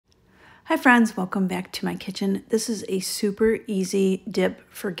Hi friends, welcome back to my kitchen. This is a super easy dip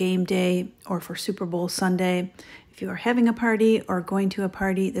for game day or for Super Bowl Sunday. If you are having a party or going to a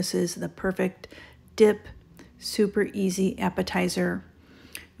party, this is the perfect dip, super easy appetizer.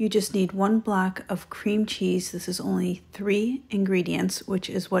 You just need 1 block of cream cheese. This is only 3 ingredients, which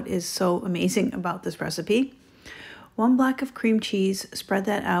is what is so amazing about this recipe. 1 block of cream cheese, spread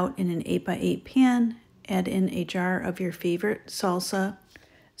that out in an 8x8 pan, add in a jar of your favorite salsa.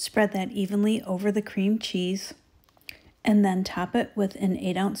 Spread that evenly over the cream cheese, and then top it with an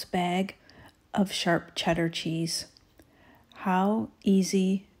 8-ounce bag of sharp cheddar cheese. How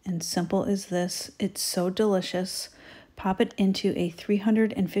easy and simple is this? It's so delicious. Pop it into a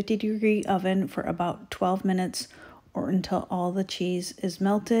 350-degree oven for about 12 minutes or until all the cheese is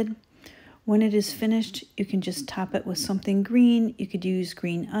melted. When it is finished, you can just top it with something green. You could use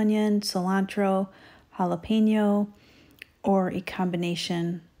green onion, cilantro, jalapeno, or a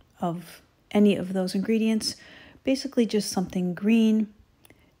combination of any of those ingredients. Basically just something green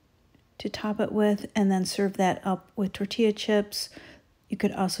to top it with, and then serve that up with tortilla chips. You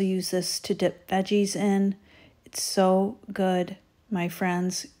could also use this to dip veggies in. It's so good, my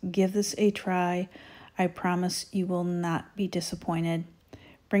friends. Give this a try. I promise you will not be disappointed.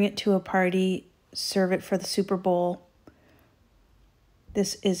 Bring it to a party, serve it for the Super Bowl.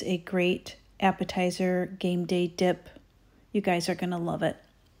 This is a great appetizer, game day dip. You guys are gonna love it.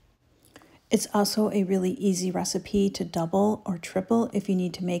 It's also a really easy recipe to double or triple if you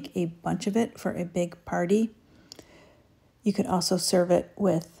need to make a bunch of it for a big party. You could also serve it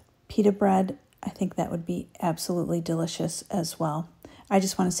with pita bread. I think that would be absolutely delicious as well. I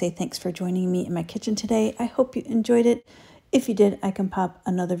just want to say thanks for joining me in my kitchen today. I hope you enjoyed it. If you did, I can pop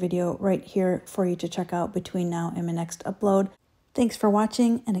another video right here for you to check out between now and my next upload. Thanks for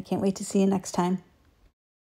watching, and I can't wait to see you next time.